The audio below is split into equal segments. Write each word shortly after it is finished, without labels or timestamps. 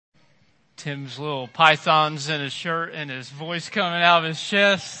Tim's little pythons in his shirt and his voice coming out of his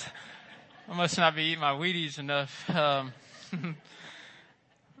chest. I must not be eating my Wheaties enough.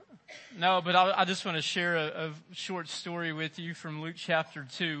 No, but I just want to share a short story with you from Luke chapter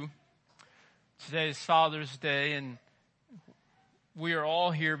 2. Today is Father's Day, and we are all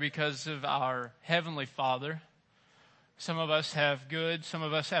here because of our Heavenly Father. Some of us have good, some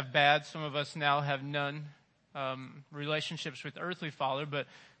of us have bad, some of us now have none relationships with earthly Father, but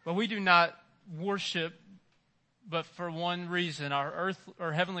we do not worship but for one reason. Our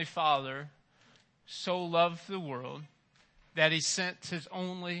Heavenly Father so loved the world that He sent His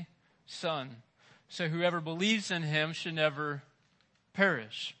only Son, so whoever believes in Him should never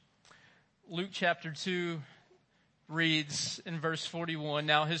perish. Luke chapter 2 reads in verse 41,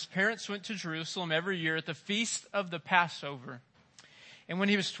 "Now His parents went to Jerusalem every year at the feast of the Passover. And when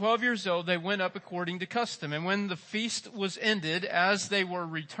He was 12 years old, they went up according to custom. And when the feast was ended, as they were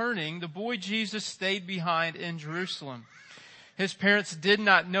returning, the boy Jesus stayed behind in Jerusalem. His parents did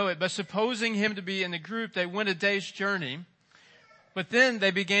not know it, but supposing Him to be in the group, they went a day's journey. But then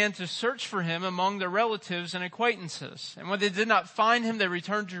they began to search for Him among their relatives and acquaintances. And when they did not find Him, they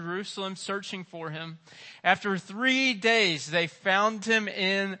returned to Jerusalem searching for Him. After 3 days, they found Him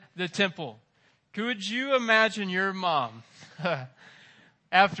in the temple." Could you imagine your mom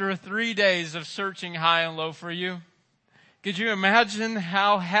after 3 days of searching high and low for you? Could you imagine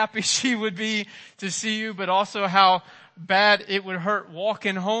how happy she would be to see you, but also how bad it would hurt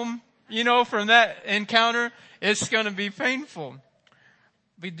walking home, from that encounter? It's going to be painful.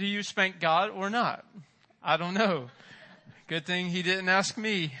 But do you spank God or not? I don't know. Good thing He didn't ask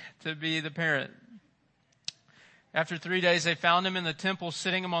me to be the parent. After 3 days, they found Him in the temple,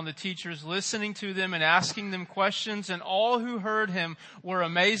 sitting among the teachers, listening to them and asking them questions. And all who heard Him were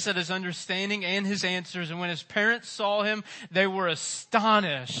amazed at His understanding and His answers. And when His parents saw Him, they were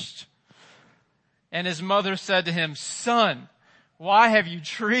astonished. And His mother said to Him, "Son, why have you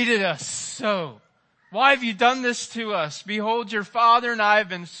treated us so? Why have you done this to us? Behold, your father and I have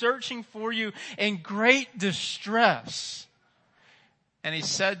been searching for you in great distress." And He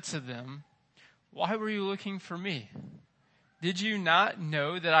said to them, "Why were you looking for me? Did you not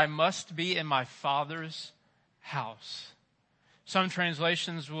know that I must be in my Father's house?" Some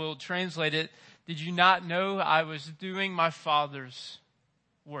translations will translate it, "Did you not know I was doing my Father's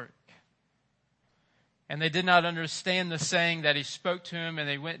work?" And they did not understand the saying that He spoke to him, and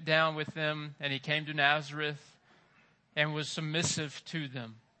they went down with them, and He came to Nazareth and was submissive to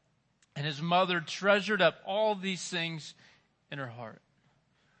them. And His mother treasured up all these things in her heart.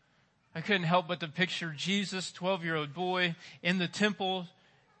 I couldn't help but to picture Jesus, 12-year-old boy, in the temple,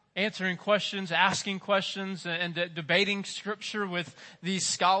 answering questions, asking questions, and debating scripture with these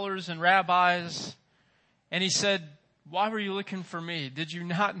scholars and rabbis. And He said, "Why were you looking for me? Did you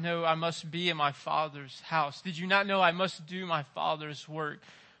not know I must be in my Father's house? Did you not know I must do my Father's work?"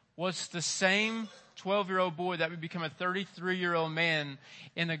 Was the same 12-year-old boy that would become a 33-year-old man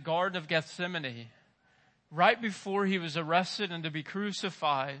in the Garden of Gethsemane, right before he was arrested and to be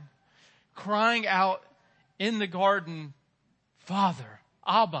crucified, crying out in the garden, "Father,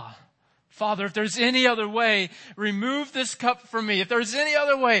 Abba, Father, if there's any other way, remove this cup from me. If there's any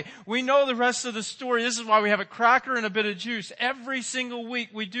other way." We know the rest of the story. This is why we have a cracker and a bit of juice. Every single week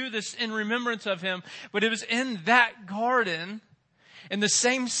we do this in remembrance of Him. But it was in that garden, in the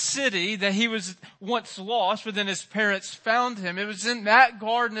same city that He was once lost, but then His parents found Him. It was in that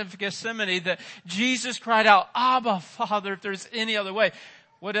Garden of Gethsemane that Jesus cried out, "Abba, Father, if there's any other way."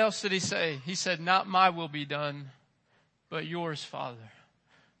 What else did He say? He said, "Not my will be done, but yours, Father."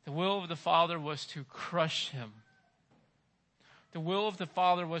 The will of the Father was to crush Him. The will of the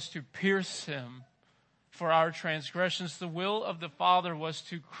Father was to pierce Him for our transgressions. The will of the Father was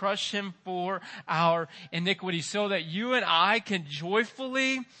to crush Him for our iniquity, so that you and I can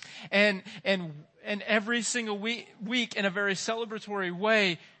joyfully and every single week in a very celebratory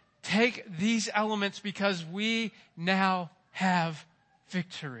way take these elements, because we now have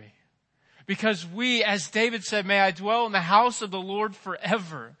victory. Because we, as David said, "May I dwell in the house of the Lord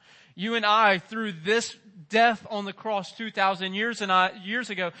forever." You and I, through this death on the cross 2,000 years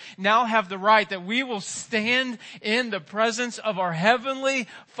ago, now have the right that we will stand in the presence of our Heavenly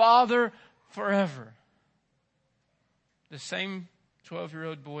Father forever. The same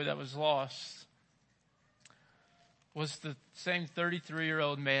 12-year-old boy that was lost was the same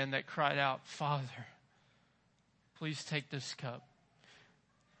 33-year-old man that cried out, "Father, please take this cup."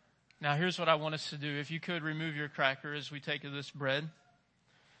 Now, here's what I want us to do. If you could remove your cracker as we take of this bread.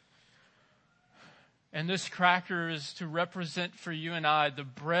 And this cracker is to represent for you and I the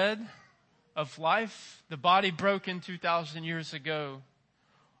bread of life, the body broken 2,000 years ago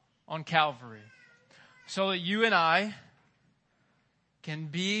on Calvary so that you and I can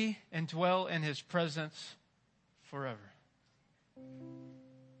be and dwell in His presence forever.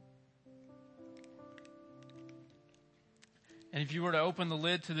 And if you were to open the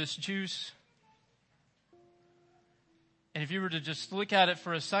lid to this juice, and if you were to just look at it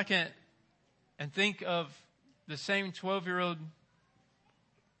for a second and think of the same 12-year-old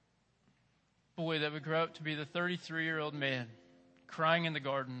boy that would grow up to be the 33-year-old man crying in the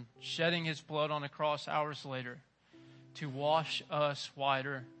garden, shedding his blood on a cross hours later to wash us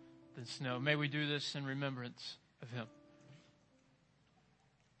whiter than snow. May we do this in remembrance of Him.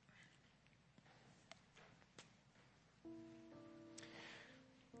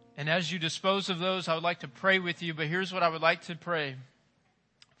 And as you dispose of those, I would like to pray with you, but here's what I would like to pray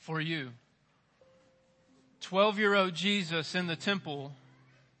for you. 12-year-old Jesus in the temple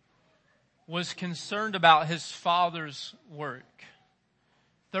was concerned about His Father's work.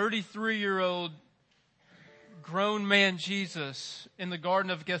 33-year-old grown man Jesus in the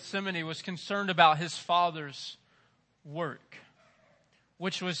Garden of Gethsemane was concerned about His Father's work,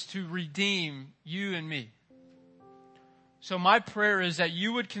 which was to redeem you and me. So my prayer is that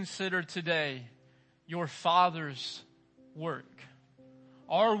you would consider today your Father's work.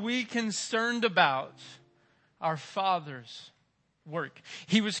 Are we concerned about our Father's work?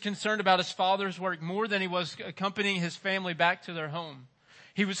 He was concerned about His Father's work more than he was accompanying his family back to their home.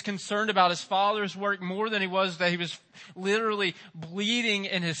 He was concerned about His Father's work more than he was that he was literally bleeding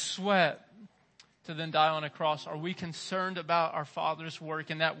in his sweat to then die on a cross. Are we concerned about our Father's work?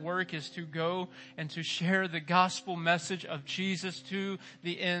 And that work is to go and to share the gospel message of Jesus to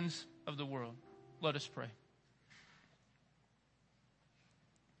the ends of the world. Let us pray.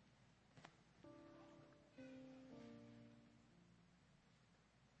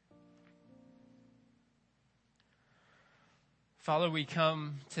 Father, we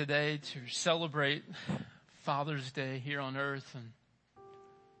come today to celebrate Father's Day here on earth,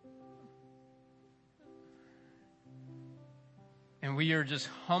 and we are just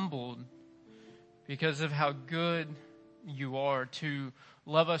humbled because of how good you are to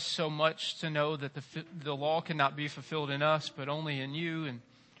love us so much, to know that the law cannot be fulfilled in us, but only in you. And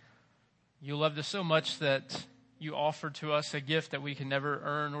you loved us so much that you offered to us a gift that we can never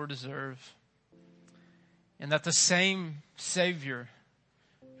earn or deserve. And that the same Savior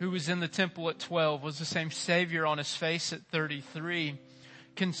who was in the temple at 12 was the same Savior on His face at 33,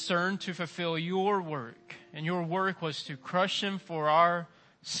 concerned to fulfill your work. And your work was to crush Him for our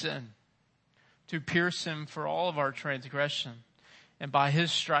sin, to pierce Him for all of our transgression. And by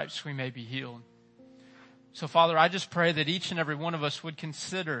His stripes we may be healed. So Father, I just pray that each and every one of us would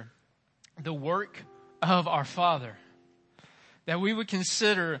consider the work of our Father. That we would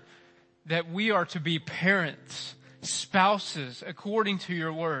consider that we are to be parents, spouses, according to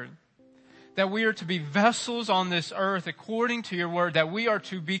your word. That we are to be vessels on this earth according to your word. That we are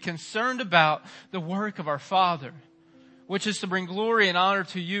to be concerned about the work of our Father, which is to bring glory and honor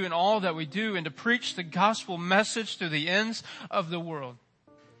to you in all that we do and to preach the gospel message to the ends of the world.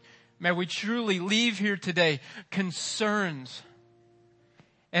 May we truly leave here today concerned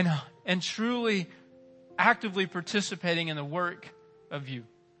and truly actively participating in the work of you.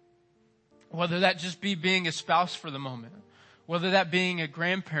 Whether that just be being a spouse for the moment, whether that being a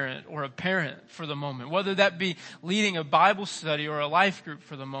grandparent or a parent for the moment, whether that be leading a Bible study or a life group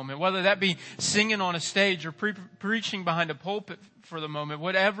for the moment, whether that be singing on a stage or preaching behind a pulpit for the moment,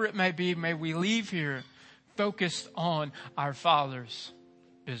 whatever it may be, may we leave here focused on our Father's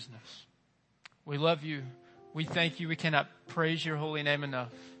business. We love you. We thank you. We cannot praise your holy name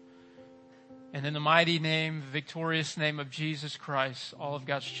enough. And in the mighty name, victorious name of Jesus Christ, all of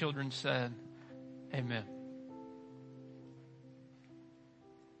God's children said, amen.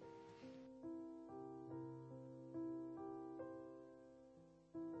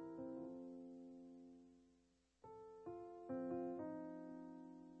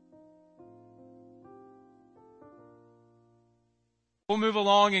 We'll move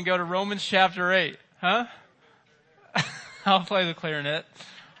along and go to Romans chapter 8. Huh? I'll play the clarinet.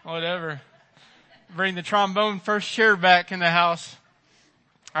 Whatever. Bring the trombone first chair back in the house.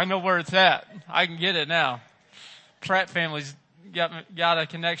 I know where it's at. I can get it now. Pratt family's got a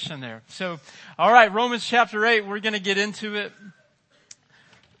connection there. So, all right, Romans chapter 8, we're going to get into it.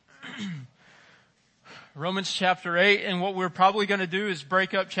 Romans chapter 8, and what we're probably going to do is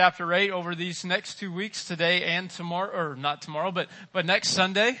break up chapter 8 over these next 2 weeks, today and tomorrow, or not tomorrow, but next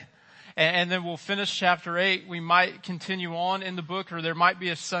Sunday. And then we'll finish chapter 8. We might continue on in the book, or there might be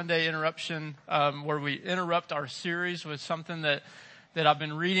a Sunday interruption where we interrupt our series with something that I've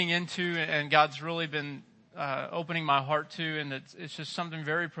been reading into, and God's really been opening my heart to, and it's just something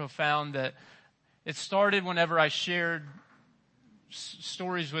very profound that it started whenever I shared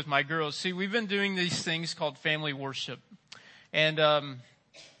stories with my girls. See, we've been doing these things called family worship. And,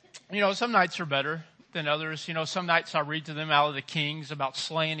 some nights are better than others. Some nights I read to them out of the Kings about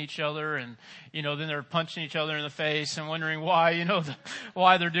slaying each other, and, then they're punching each other in the face and wondering why,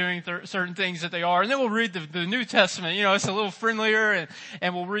 why they're doing certain things that they are. And then we'll read the New Testament. It's a little friendlier,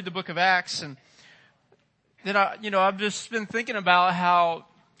 and we'll read the book of Acts. And then I've just been thinking about how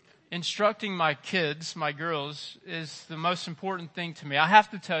instructing my kids, my girls, is the most important thing to me. I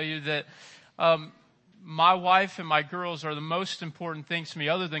have to tell you that my wife and my girls are the most important things to me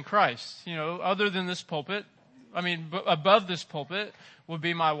other than Christ. Other than this pulpit, above this pulpit would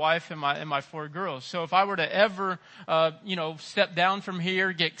be my wife and my 4 girls. So if I were to ever, step down from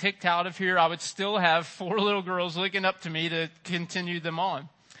here, get kicked out of here, I would still have 4 little girls looking up to me to continue them on.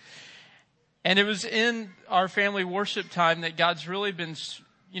 And it was in our family worship time that God's really been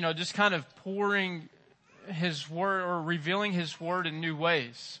just kind of pouring His Word or revealing His Word in new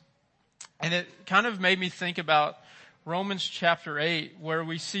ways. And it kind of made me think about Romans chapter 8, where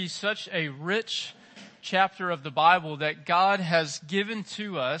we see such a rich chapter of the Bible that God has given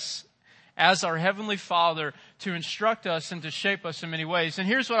to us as our Heavenly Father to instruct us and to shape us in many ways. And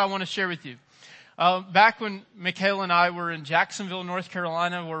here's what I want to share with you. Back when Michaela and I were in Jacksonville, North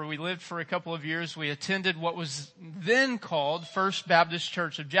Carolina, where we lived for a couple of years, we attended what was then called First Baptist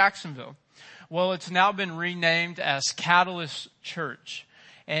Church of Jacksonville. Well, it's now been renamed as Catalyst Church.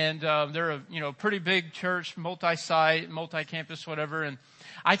 And they're a pretty big church, multi-site, multi-campus, whatever. And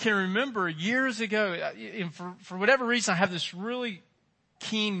I can remember years ago, and for whatever reason, I have this really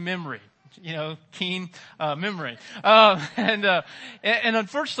keen memory. Memory. And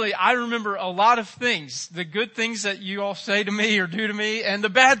unfortunately, I remember a lot of things, the good things that you all say to me or do to me, and the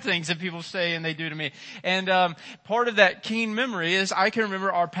bad things that people say and they do to me. And part of that keen memory is I can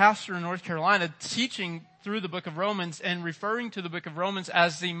remember our pastor in North Carolina teaching through the book of Romans and referring to the book of Romans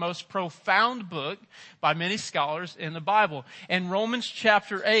as the most profound book by many scholars in the Bible. And Romans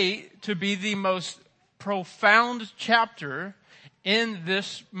chapter 8 to be the most profound chapter in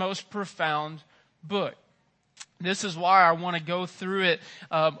this most profound book. This is why I want to go through it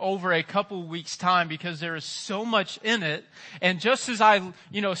over a couple weeks' time, because there is so much in it. And just as I,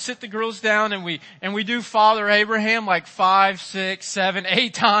 sit the girls down and we do Father Abraham like 5, 6, 7,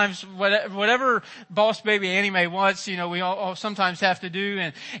 8 times, whatever Boss Baby Anime wants, we all sometimes have to do,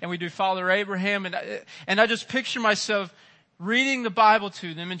 and we do Father Abraham, and I just picture myself reading the Bible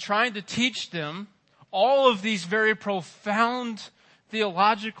to them and trying to teach them all of these very profound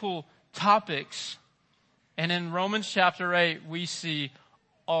theological topics. And in Romans chapter 8, we see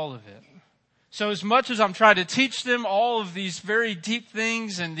all of it. So as much as I'm trying to teach them all of these very deep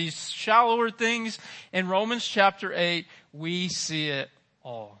things and these shallower things, in Romans chapter 8, we see it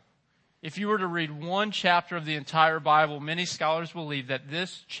all. If you were to read one chapter of the entire Bible, many scholars believe that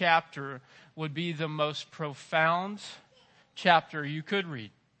this chapter would be the most profound chapter you could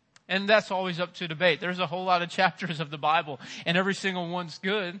read. And that's always up to debate. There's a whole lot of chapters of the Bible, and every single one's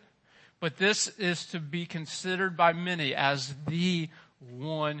good. But this is to be considered by many as the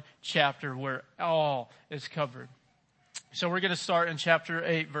one chapter where all is covered. So we're going to start in chapter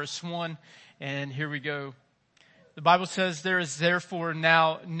 8, verse 1, and here we go. The Bible says, "There is therefore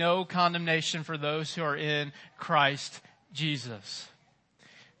now no condemnation for those who are in Christ Jesus."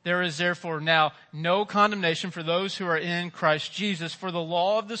 There is therefore now no condemnation for those who are in Christ Jesus. For the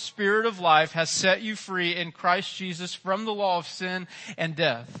law of the Spirit of life has set you free in Christ Jesus from the law of sin and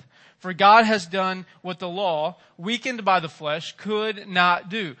death. For God has done what the law, weakened by the flesh, could not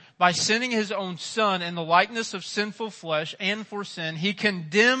do. By sending His own Son in the likeness of sinful flesh and for sin, He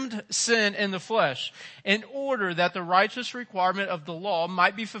condemned sin in the flesh, in order that the righteous requirement of the law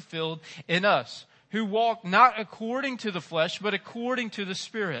might be fulfilled in us, who walk not according to the flesh, but according to the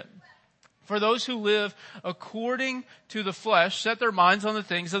Spirit. For those who live according to the flesh set their minds on the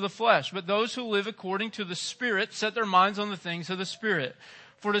things of the flesh, but those who live according to the Spirit set their minds on the things of the Spirit.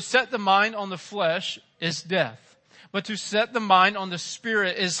 For to set the mind on the flesh is death, but to set the mind on the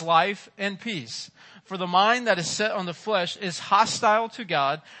Spirit is life and peace. For the mind that is set on the flesh is hostile to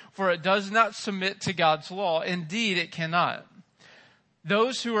God, for it does not submit to God's law. Indeed, it cannot.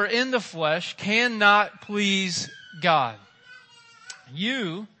 Those who are in the flesh cannot please God.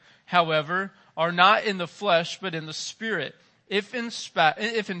 You, however, are not in the flesh, but in the Spirit, if in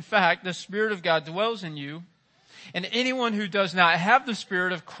fact the Spirit of God dwells in you. And anyone who does not have the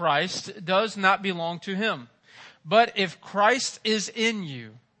Spirit of Christ does not belong to Him. But if Christ is in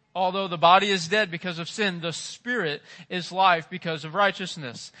you, Although the body is dead because of sin, the Spirit is life because of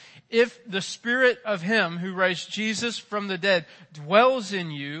righteousness. If the Spirit of Him who raised Jesus from the dead dwells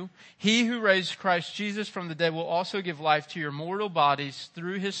in you, He who raised Christ Jesus from the dead will also give life to your mortal bodies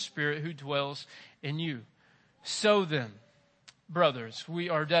through His Spirit who dwells in you. So then, brothers, we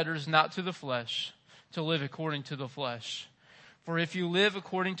are debtors not to the flesh, to live according to the flesh. For if you live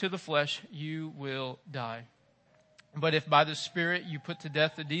according to the flesh, you will die. But if by the Spirit you put to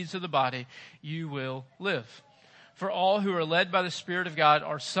death the deeds of the body, you will live. For all who are led by the Spirit of God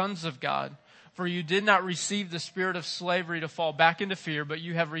are sons of God. For you did not receive the spirit of slavery to fall back into fear, but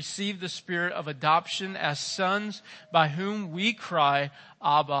you have received the Spirit of adoption as sons, by whom we cry,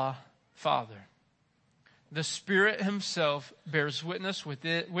 Abba, Father. The Spirit Himself bears witness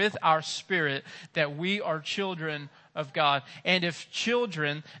with our spirit that we are children of God. And if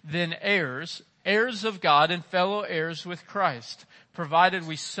children, then heirs, heirs of God and fellow heirs with Christ, provided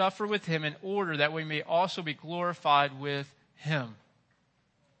we suffer with Him in order that we may also be glorified with Him.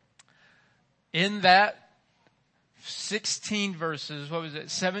 In that 17 verses,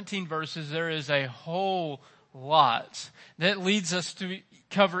 there is a whole lot that leads us to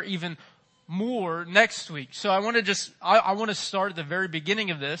cover even more next week. So I want to start at the very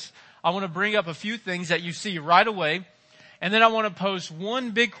beginning of this. I want to bring up a few things that you see right away. And then I want to pose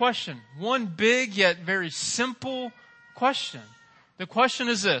one big question. One big yet very simple question. The question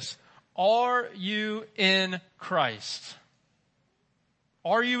is this: are you in Christ?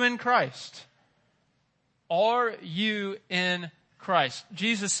 Are you in Christ? Are you in Christ?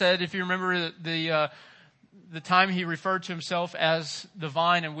 Jesus said, if you remember the time He referred to Himself as the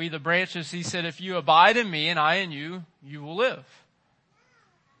vine and we the branches, He said, if you abide in me and I in you, you will live.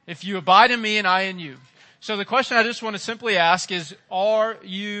 If you abide in me and I in you. So the question I just want to simply ask is, are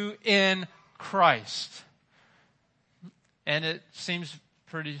you in Christ? And it seems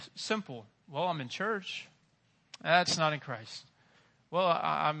pretty simple. Well, I'm in church. That's not in Christ. Well,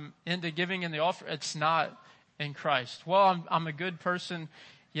 I'm into giving in the offer. It's not in Christ. Well, I'm a good person,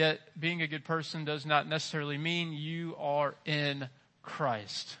 yet being a good person does not necessarily mean you are in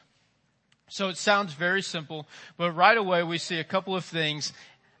Christ. So it sounds very simple, but right away we see a couple of things.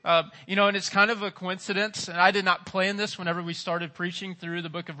 And it's kind of a coincidence, and I did not plan this whenever we started preaching through the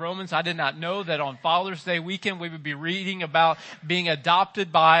book of Romans. I did not know that on Father's Day weekend we would be reading about being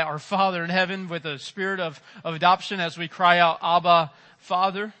adopted by our Father in heaven with a spirit of adoption as we cry out, Abba,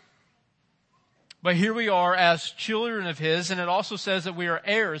 Father. But here we are as children of His, and it also says that we are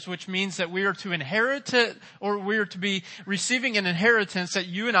heirs, which means that we are to inherit it, or we are to be receiving an inheritance that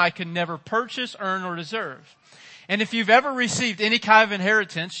you and I can never purchase, earn, or deserve. And if you've ever received any kind of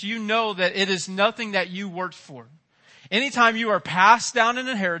inheritance, you know that it is nothing that you worked for. Anytime you are passed down an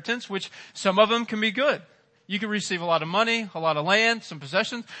inheritance, which some of them can be good. You can receive a lot of money, a lot of land, some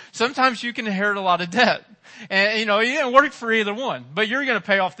possessions. Sometimes you can inherit a lot of debt. And you didn't work for either one, but you're going to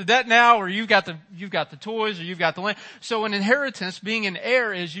pay off the debt now, or you've got the toys, or you've got the land. So an inheritance, being an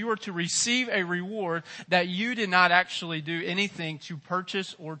heir, is you are to receive a reward that you did not actually do anything to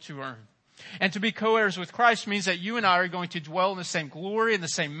purchase or to earn. And to be co-heirs with Christ means that you and I are going to dwell in the same glory and the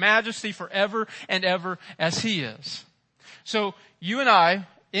same majesty forever and ever as He is. So you and I,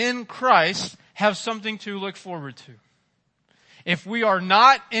 in Christ, have something to look forward to. If we are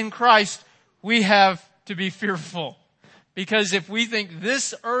not in Christ, we have to be fearful. Because if we think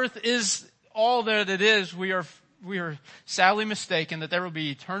this earth is all that it is, we are sadly mistaken that there will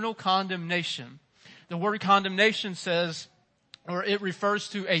be eternal condemnation. The word condemnation says, or it refers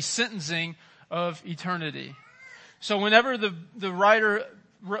to a sentencing of eternity. So whenever the writer,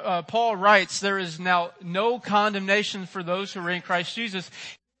 Paul writes, there is now no condemnation for those who are in Christ Jesus,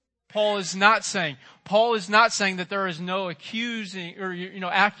 Paul is not saying that there is no accusing or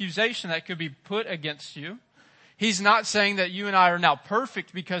accusation that could be put against you. He's not saying that you and I are now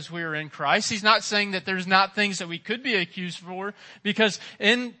perfect because we are in Christ. He's not saying that there's not things that we could be accused for, because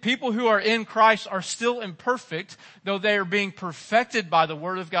people who are in Christ are still imperfect, though they are being perfected by the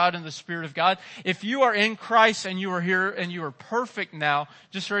Word of God and the Spirit of God. If you are in Christ and you are here and you are perfect now,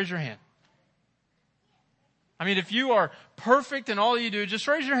 just raise your hand. I mean, if you are perfect in all you do, just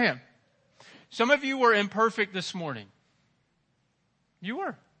raise your hand. Some of you were imperfect this morning. You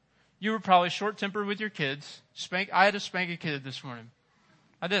were. You were probably short-tempered with your kids. I had to spank a kid this morning.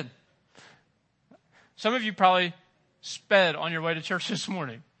 I did. Some of you probably sped on your way to church this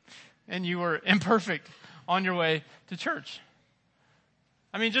morning, and you were imperfect on your way to church.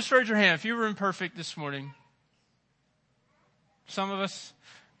 I mean, just raise your hand if you were imperfect this morning. Some of us,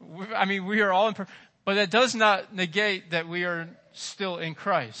 we are all imperfect. But that does not negate that we are still in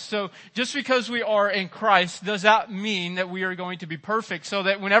Christ. So just because we are in Christ does not mean that we are going to be perfect, so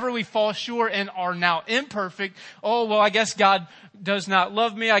that whenever we fall short and are now imperfect, oh, well, I guess God does not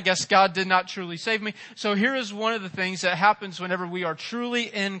love me. I guess God did not truly save me. So here is one of the things that happens whenever we are truly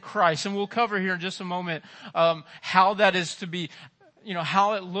in Christ. And we'll cover here in just a moment how that is to be,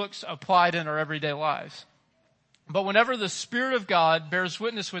 how it looks applied in our everyday lives. But whenever the Spirit of God bears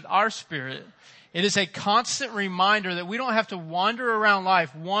witness with our spirit, it is a constant reminder that we don't have to wander around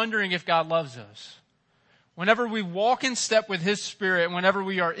life wondering if God loves us. Whenever we walk in step with His Spirit, and whenever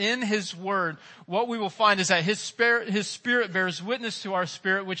we are in His Word, what we will find is that His Spirit bears witness to our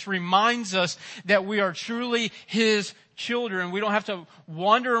spirit, which reminds us that we are truly His children. We don't have to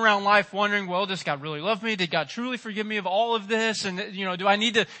wander around life wondering, well, does God really love me? Did God truly forgive me of all of this? And, do I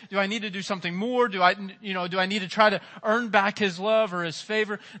need to do something more? Do I need to try to earn back His love or His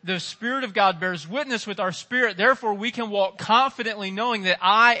favor? The Spirit of God bears witness with our spirit. Therefore, we can walk confidently knowing that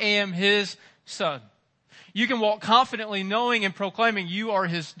I am His son. You can walk confidently knowing and proclaiming you are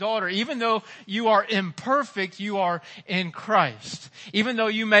His daughter. Even though you are imperfect, you are in Christ. Even though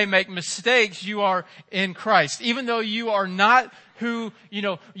you may make mistakes, you are in Christ. Even though you are not who,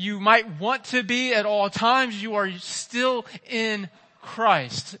 you might want to be at all times, you are still in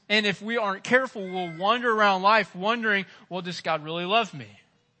Christ. And if we aren't careful, we'll wander around life wondering, well, does God really love me?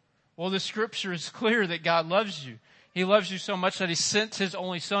 Well, the Scripture is clear that God loves you. He loves you so much that He sent His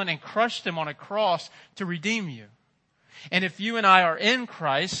only Son and crushed Him on a cross to redeem you. And if you and I are in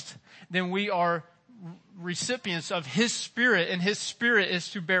Christ, then we are recipients of His Spirit, and His Spirit is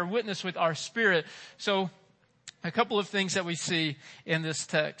to bear witness with our spirit. So, a couple of things that we see in this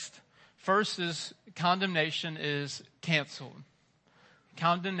text. First is condemnation is canceled.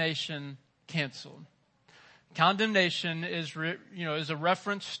 Condemnation canceled. Condemnation is a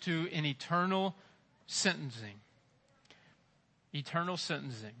reference to an eternal sentencing. Eternal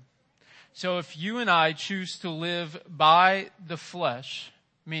sentencing. So if you and I choose to live by the flesh,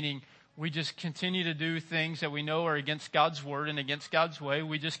 meaning we just continue to do things that we know are against God's word and against God's way,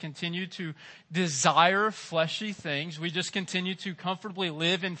 we just continue to desire fleshy things, we just continue to comfortably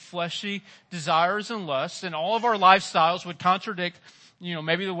live in fleshy desires and lusts, and all of our lifestyles would contradict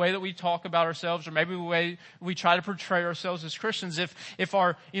maybe the way that we talk about ourselves, or maybe the way we try to portray ourselves as Christians. If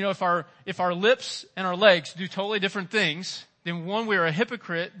our lips and our legs do totally different things, then one, we're a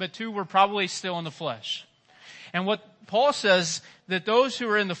hypocrite, but two, we're probably still in the flesh. And what Paul says, that those who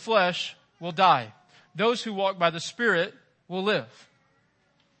are in the flesh will die. Those who walk by the Spirit will live.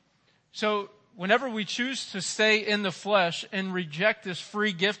 So whenever we choose to stay in the flesh and reject this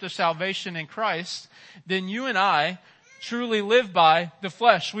free gift of salvation in Christ, then you and I truly live by the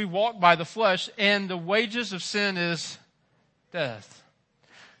flesh. We walk by the flesh, and the wages of sin is death.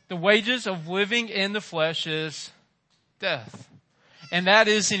 The wages of living in the flesh is death. And that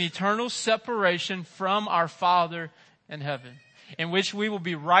is an eternal separation from our Father in heaven, in which we will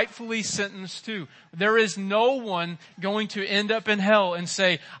be rightfully sentenced to. There is no one going to end up in hell and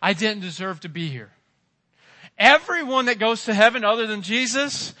say, I didn't deserve to be here. Everyone that goes to heaven other than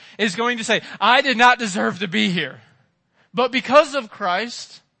Jesus is going to say, I did not deserve to be here. But because of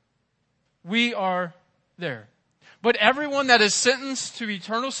Christ, we are there. But everyone that is sentenced to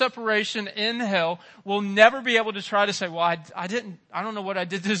eternal separation in hell will never be able to try to say, well, I don't know what I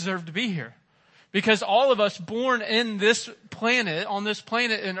did to deserve to be here. Because all of us born in this planet, on this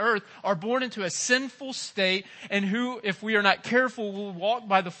planet in earth, are born into a sinful state, and who, if we are not careful, will walk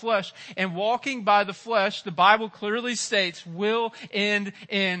by the flesh. And walking by the flesh, the Bible clearly states, will end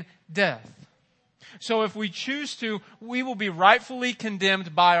in death. So if we choose to, we will be rightfully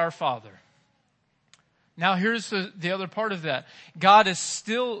condemned by our Father. Now here's the other part of that. God is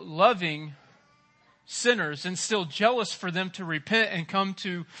still loving sinners and still jealous for them to repent and come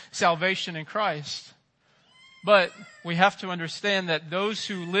to salvation in Christ. But we have to understand that those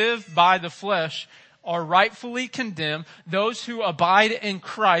who live by the flesh are rightfully condemned. Those who abide in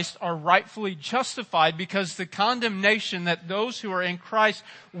Christ are rightfully justified, because the condemnation that those who are in Christ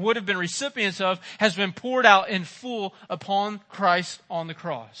would have been recipients of has been poured out in full upon Christ on the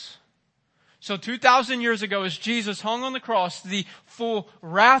cross. So 2,000 years ago, as Jesus hung on the cross, the full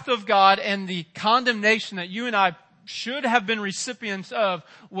wrath of God and the condemnation that you and I should have been recipients of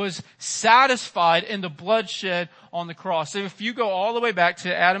was satisfied in the bloodshed on the cross. So if you go all the way back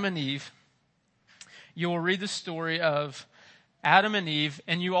to Adam and Eve, you will read the story of Adam and Eve,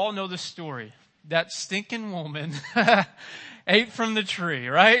 and you all know the story. That stinking woman ate from the tree,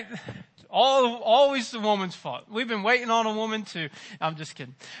 right? Always the woman's fault. We've been waiting on a woman too. I'm just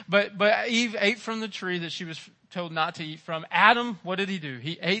kidding. But Eve ate from the tree that she was told not to eat from. Adam, what did he do?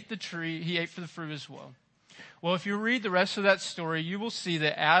 He ate the tree. He ate from the fruit as well. Well, if you read the rest of that story, you will see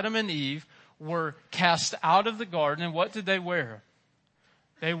that Adam and Eve were cast out of the garden. And what did they wear?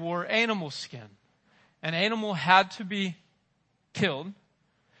 They wore animal skin. An animal had to be killed,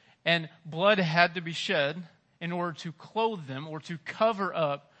 and blood had to be shed in order to clothe them or to cover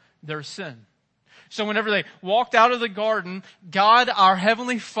up their sin. So whenever they walked out of the garden, God, our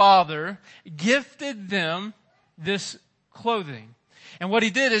Heavenly Father, gifted them this clothing. And what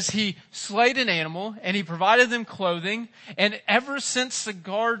he did is he slayed an animal and he provided them clothing. And ever since the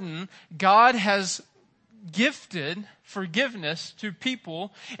garden, God has gifted forgiveness to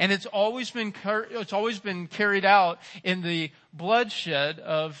people, and it's always been carried out in the bloodshed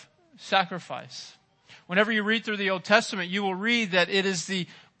of sacrifice. Whenever you read through the Old Testament, you will read that it is the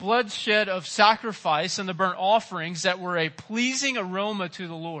bloodshed of sacrifice and the burnt offerings that were a pleasing aroma to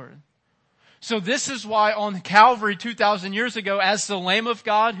the Lord. So this is why on Calvary 2,000 years ago, as the Lamb of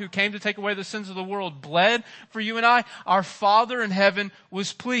God who came to take away the sins of the world bled for you and I, our Father in heaven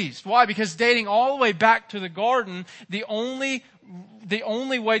was pleased. Why? Because dating all the way back to the garden, the only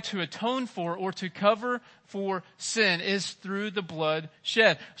way to atone for or to cover for sin is through the blood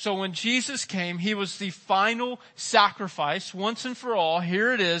shed. So when Jesus came, he was the final sacrifice once and for all.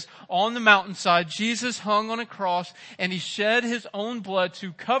 Here it is on the mountainside. Jesus hung on a cross and he shed his own blood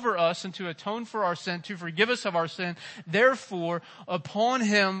to cover us and to atone for our sin, to forgive us of our sin. Therefore, upon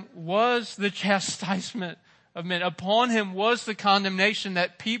him was the chastisement of men. Upon him was the condemnation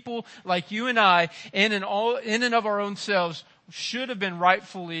that people like you and I, in and of our own selves, should have been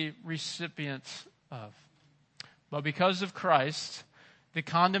rightfully recipients of. But because of Christ, the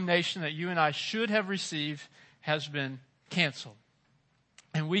condemnation that you and I should have received has been canceled.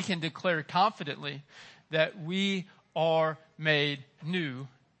 And we can declare confidently that we are made new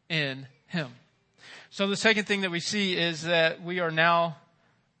in him. So the second thing that we see is that we are now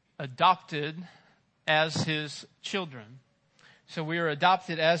adopted as his children. So we are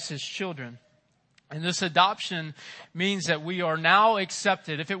adopted as his children. And this adoption means that we are now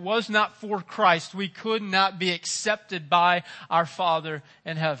accepted. If it was not for Christ, we could not be accepted by our Father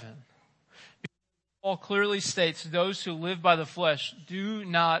in heaven. Paul clearly states those who live by the flesh do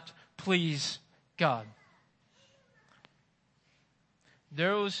not please God.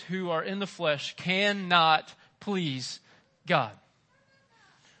 Those who are in the flesh cannot please God.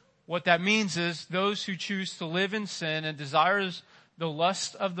 What that means is those who choose to live in sin and desires the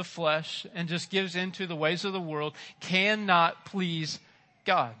lust of the flesh and just gives into the ways of the world cannot please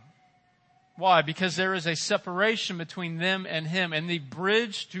God. Why? Because there is a separation between them and him, and the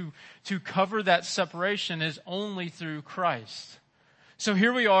bridge to cover that separation is only through Christ. So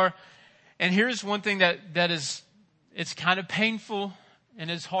here we are, and here's one thing that is, it's kind of painful and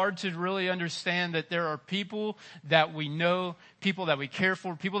it's hard to really understand, that there are people that we know, people that we care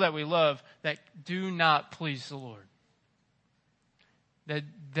for, people that we love that do not please the Lord. That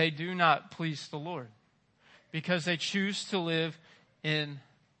they do not please the Lord because they choose to live in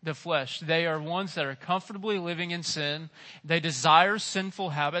the flesh. They are ones that are comfortably living in sin. They desire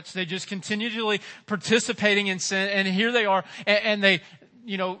sinful habits. They just continually participating in sin. And here they are. And they,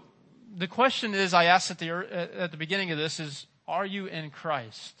 the question is, I asked at the beginning of this is, are you in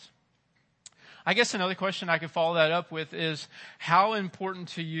Christ? I guess another question I could follow that up with is, how important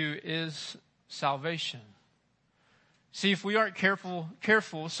to you is salvation? See, if we aren't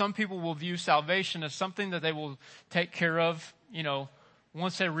careful, some people will view salvation as something that they will take care of,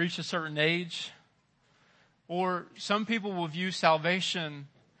 once they reach a certain age. Or some people will view salvation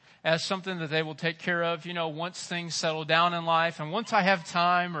as something that they will take care of, once things settle down in life and once I have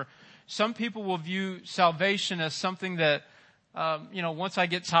time. Or some people will view salvation as something that, once I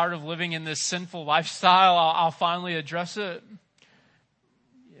get tired of living in this sinful lifestyle, I'll finally address it.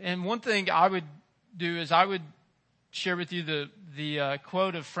 And one thing I would do is I would share with you the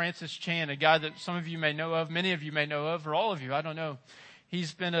quote of Francis Chan, a guy that some of you may know of, many of you may know of, or all of you, I don't know.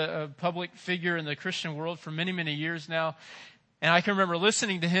 He's been a public figure in the Christian world for many, many years now. And I can remember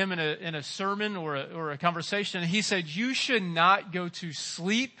listening to him in a sermon or a conversation. And he said, you should not go to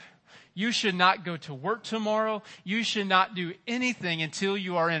sleep. You should not go to work tomorrow. You should not do anything until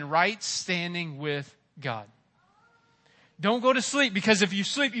you are in right standing with God. Don't go to sleep, because if you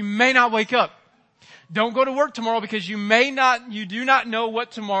sleep, you may not wake up. Don't go to work tomorrow because you do not know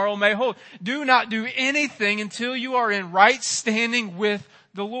what tomorrow may hold. Do not do anything until you are in right standing with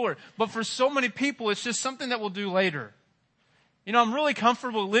the Lord. But for so many people, it's just something that we'll do later. I'm really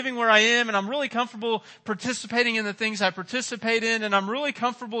comfortable living where I am, and I'm really comfortable participating in the things I participate in, and I'm really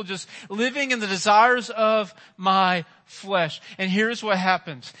comfortable just living in the desires of my flesh. And here's what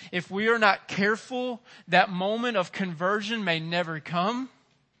happens. If we are not careful, that moment of conversion may never come.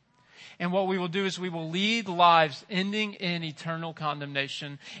 And what we will do is we will lead lives ending in eternal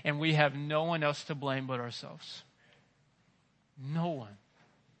condemnation, and we have no one else to blame but ourselves. No one.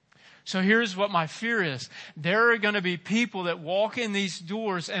 So here's what my fear is. There are going to be people that walk in these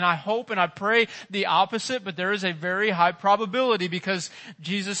doors, and I hope and I pray the opposite, but there is a very high probability, because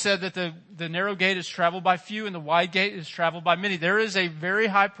Jesus said that the narrow gate is traveled by few and the wide gate is traveled by many. There is a very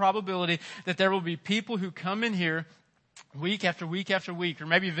high probability that there will be people who come in here week after week after week, or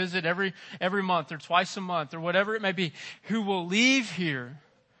maybe visit every month or twice a month or whatever it may be, who will leave here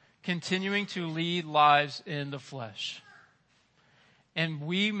continuing to lead lives in the flesh. And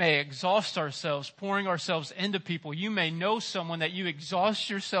we may exhaust ourselves, pouring ourselves into people. You may know someone that you exhaust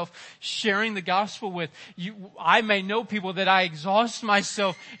yourself sharing the gospel with. I may know people that I exhaust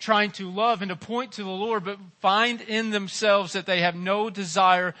myself trying to love and to point to the Lord, but find in themselves that they have no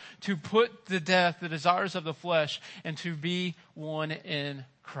desire to put to death the desires of the flesh and to be one in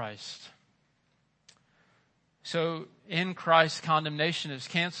Christ. So in Christ, condemnation is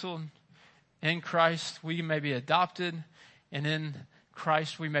canceled. In Christ, we may be adopted. And in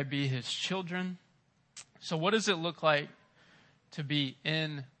Christ, we may be His children. So what does it look like to be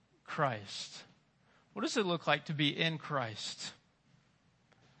in Christ? What does it look like to be in Christ?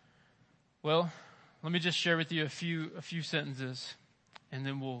 Well, let me just share with you a few sentences, and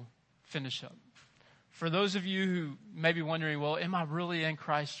then we'll finish up. For those of you who may be wondering, well, am I really in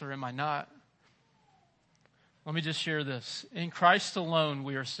Christ or am I not? Let me just share this. In Christ alone,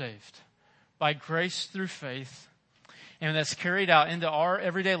 we are saved. By grace through faith. And that's carried out into our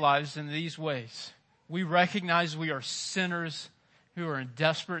everyday lives in these ways. We recognize we are sinners who are in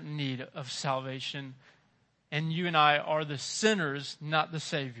desperate need of salvation. And you and I are the sinners, not the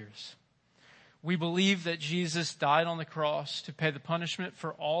saviors. We believe that Jesus died on the cross to pay the punishment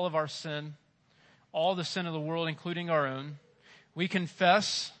for all of our sin, all the sin of the world, including our own. We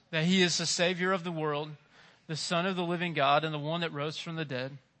confess that He is the Savior of the world, the Son of the living God, and the one that rose from the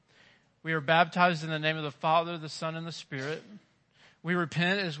dead. We are baptized in the name of the Father, the Son, and the Spirit. We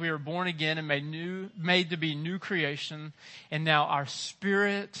repent as we are born again and made to be new creation. And now our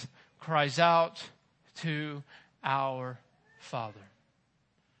spirit cries out to our Father.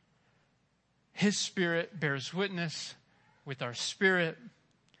 His Spirit bears witness with our spirit.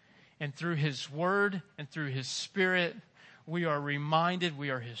 And through His Word and through His Spirit, we are reminded we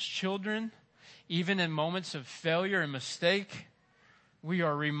are His children. Even in moments of failure and mistake, we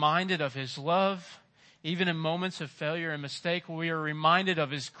are reminded of His love. Even in moments of failure and mistake, we are reminded of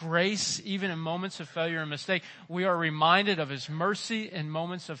His grace. Even in moments of failure and mistake, we are reminded of His mercy in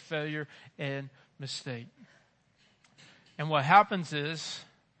moments of failure and mistake. And what happens is,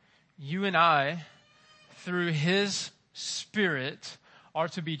 you and I, through His Spirit, are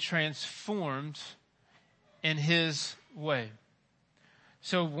to be transformed in His way.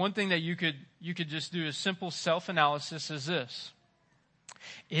 So one thing that you could just do a simple self-analysis is this.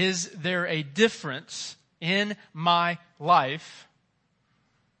 Is there a difference in my life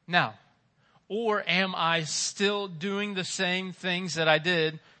now? Or am I still doing the same things that I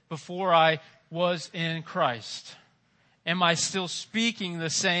did before I was in Christ? Am I still speaking the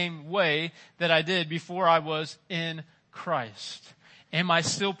same way that I did before I was in Christ? Am I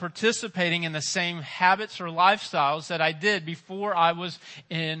still participating in the same habits or lifestyles that I did before I was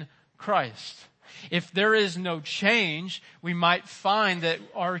in Christ? If there is no change, we might find that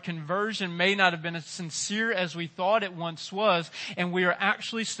our conversion may not have been as sincere as we thought it once was, and we are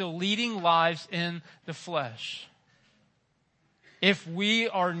actually still leading lives in the flesh. If we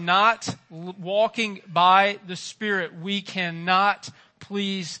are not walking by the Spirit, we cannot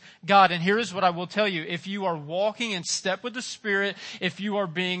please God. And here's what I will tell you. If you are walking in step with the Spirit, if you are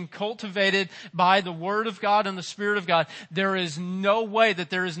being cultivated by the Word of God and the Spirit of God, there is no way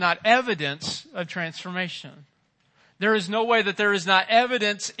that there is not evidence of transformation. There is no way that there is not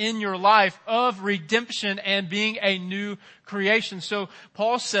evidence in your life of redemption and being a new creation. So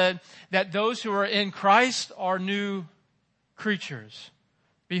Paul said that those who are in Christ are new creatures.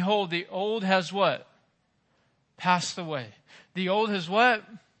 Behold, the old has what? Passed away. The old has what?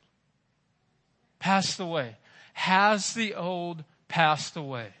 Passed away. Has the old passed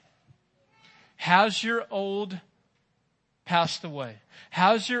away? Has your old passed away?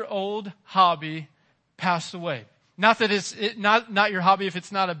 Has your old hobby passed away? Not that it's not your hobby if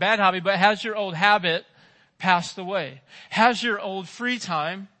it's not a bad hobby, but has your old habit passed away? Has your old free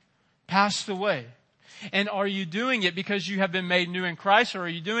time passed away? And are you doing it because you have been made new in Christ, or are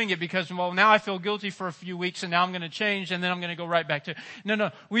you doing it because, well, now I feel guilty for a few weeks and now I'm going to change and then I'm going to go right back to it?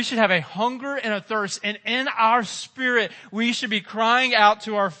 No. We should have a hunger and a thirst, and in our spirit, we should be crying out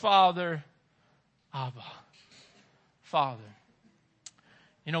to our Father, Abba, Father.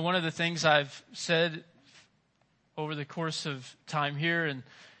 You know, one of the things I've said over the course of time here, and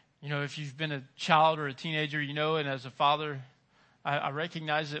you know, if you've been a child or a teenager, you know, and as a father, I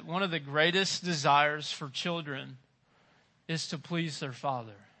recognize that one of the greatest desires for children is to please their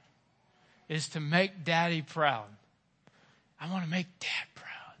father, is to make daddy proud. I want to make dad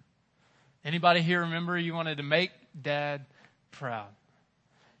proud. Anybody here remember you wanted to make dad proud?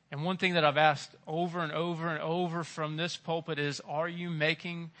 And one thing that I've asked over and over and over from this pulpit is, are you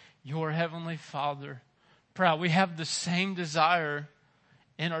making your Heavenly Father proud? We have the same desire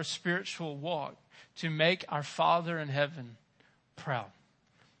in our spiritual walk to make our Father in heaven proud.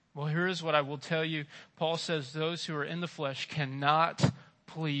 Well, here's what I will tell you. Paul says those who are in the flesh cannot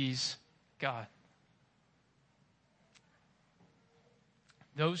please God.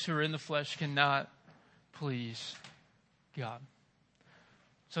 Those who are in the flesh cannot please God.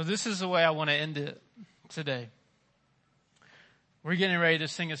 So this is the way I want to end it today. We're getting ready to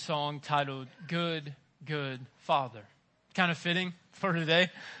sing a song titled Good, Good Father. Kind of fitting for today.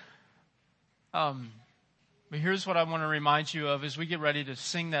 But here's what I want to remind you of as we get ready to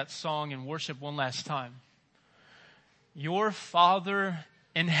sing that song and worship one last time. Your Father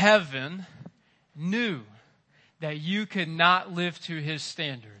in heaven knew that you could not live to His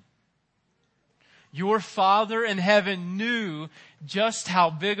standard. Your Father in heaven knew just how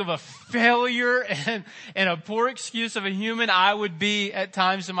big of a failure and a poor excuse of a human I would be at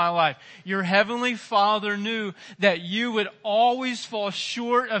times in my life. Your Heavenly Father knew that you would always fall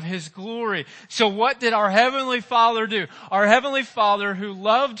short of His glory. So what did our Heavenly Father do? Our Heavenly Father, who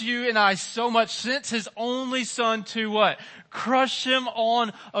loved you and I so much, sent His only Son to what? Crush Him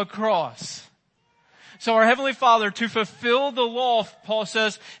on a cross. So our Heavenly Father, to fulfill the law, Paul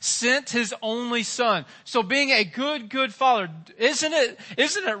says, sent His only Son. So being a good Father, isn't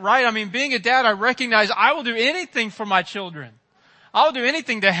it right? I mean, being a dad, I recognize I will do anything for my children. I'll do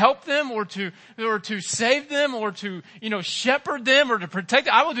anything to help them or to save them or to, shepherd them or to protect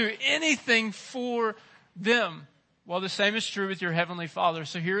them. I will do anything for them. Well, the same is true with your Heavenly Father.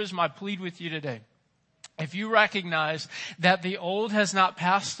 So here is my plea with you today. If you recognize that the old has not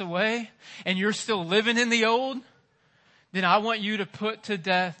passed away and you're still living in the old, then I want you to put to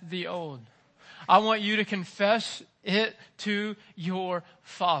death the old. I want you to confess it to your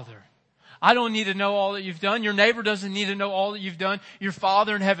Father. I don't need to know all that you've done. Your neighbor doesn't need to know all that you've done. Your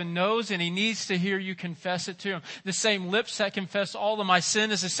Father in heaven knows, and He needs to hear you confess it to Him. The same lips that confess all of my sin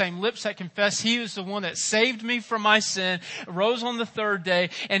is the same lips that confess He is the one that saved me from my sin, rose on the third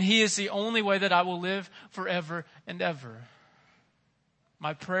day, and He is the only way that I will live forever and ever.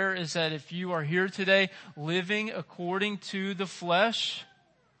 My prayer is that if you are here today living according to the flesh,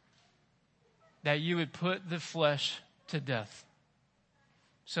 that you would put the flesh to death,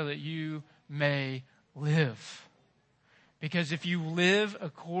 so that you may live. Because if you live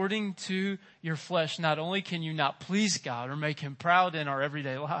according to your flesh, not only can you not please God or make Him proud in our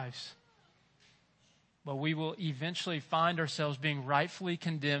everyday lives, but we will eventually find ourselves being rightfully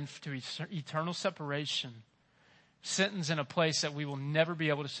condemned to eternal separation, sentenced in a place that we will never be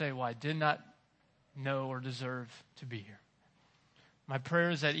able to say, well, I did not know or deserve to be here. My prayer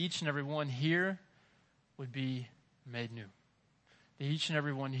is that each and every one here would be made new. Each and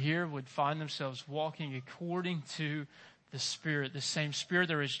every one here would find themselves walking according to the Spirit. The same Spirit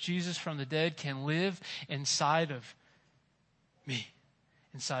that raised Jesus from the dead can live inside of me,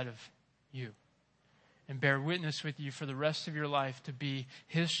 inside of you, and bear witness with you for the rest of your life to be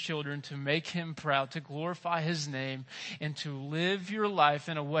His children, to make Him proud, to glorify His name, and to live your life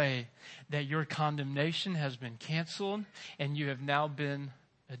in a way that your condemnation has been canceled and you have now been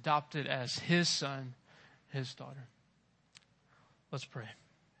adopted as His son, His daughter. Let's pray.